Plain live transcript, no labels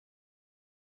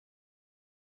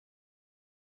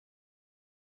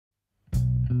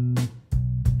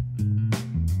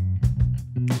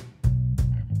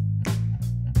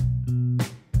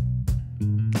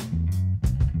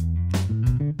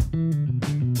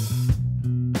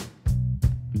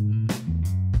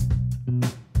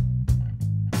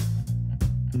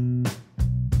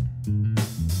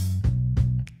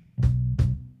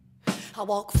I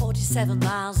walk 47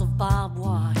 miles of barbed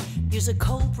wire, use a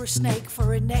cobra snake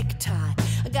for a necktie.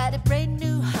 I got a brand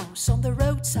new house on the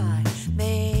roadside,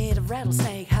 made of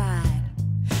rattlesnake hide.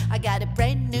 I got a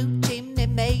brand new chimney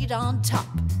made on top,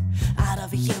 out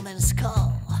of a human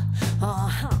skull.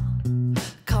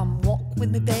 Come walk with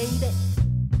me, baby.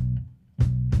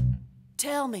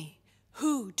 Tell me,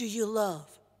 who do you love?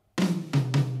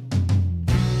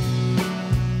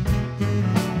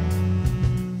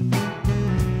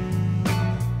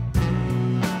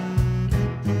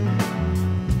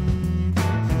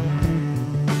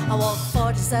 I walk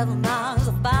 47 miles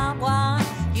of barbed wire,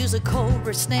 use a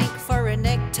cobra snake for a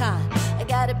necktie. I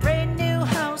got a brand new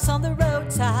house on the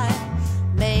roadside,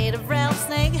 made of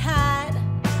rattlesnake hide.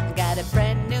 I got a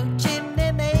brand new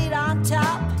chimney made on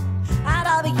top,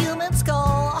 out of a human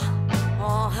skull.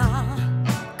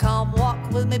 Come walk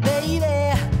with me, baby.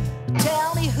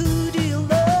 Tell me, who do you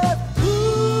love?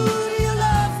 Who do you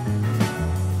love?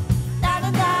 Na na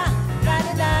na, na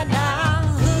na na na.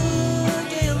 Who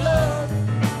do you love?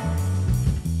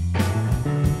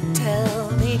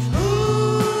 Tell me, who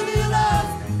do you love?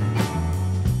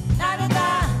 Na na na,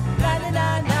 na na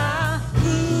na na.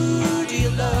 Who do you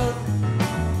love?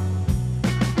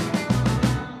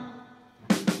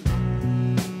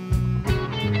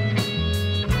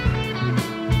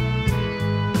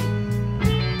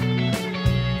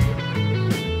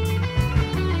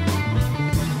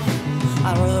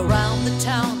 I roll around the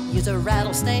town, use a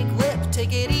rattlesnake whip.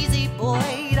 Take it easy,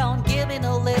 boy, don't give me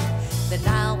no lip. The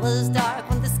night was dark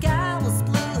when the sky was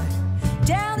blue.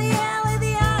 Down the alley,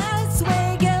 the eyes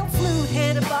swing and flew.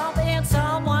 Hit a bump and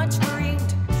someone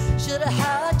screamed. Should've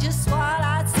heard just what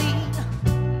I'd seen.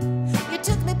 You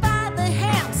took me by the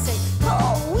hand, say,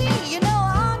 oh, you know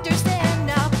I understand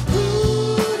now.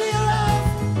 Who do you love?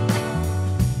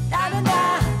 Na na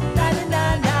na, na na na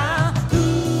na. Who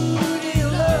do you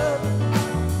love?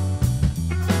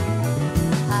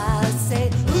 I say,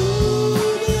 who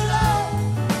do you love?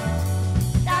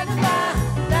 Na na na,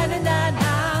 na na na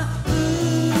na. Who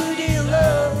do you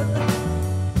love?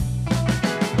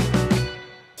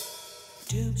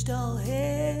 Tombstone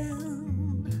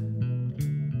hand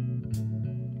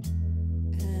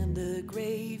and the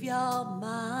graveyard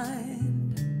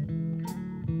mind.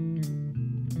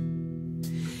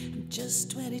 I'm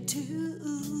just 22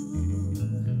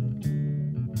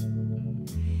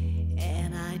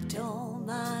 and I don't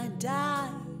mind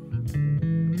dying.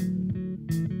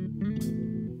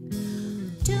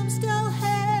 Tombstone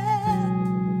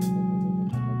hand,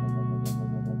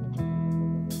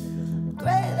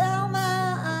 graveyard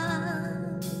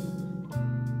mind.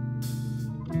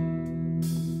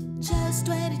 Just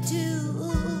 22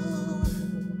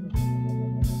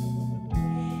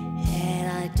 and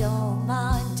I don't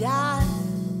mind dying.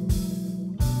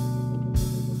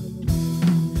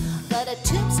 Got a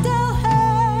tombstone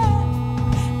head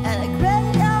and a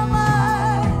graveyard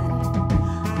mind.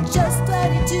 Just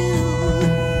 22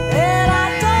 and I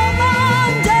don't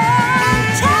mind dying.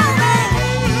 Tell me,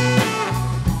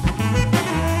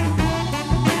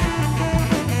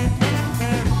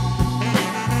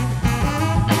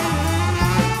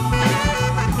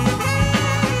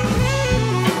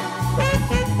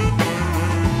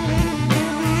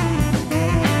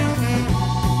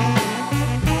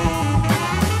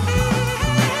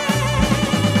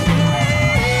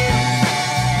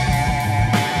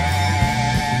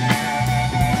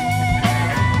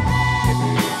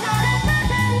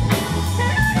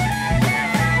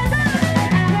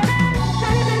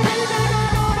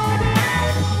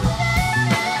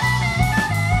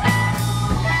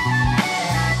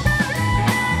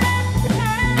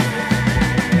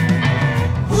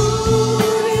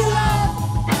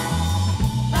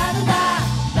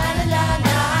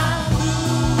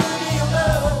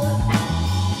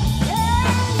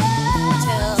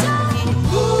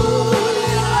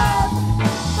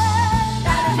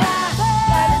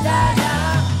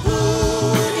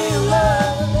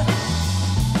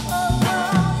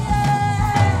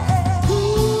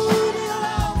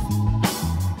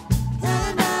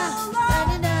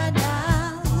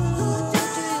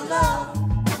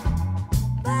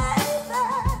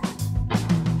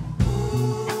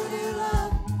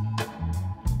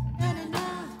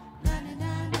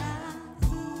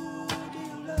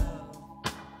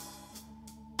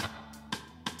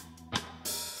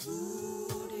 ooh.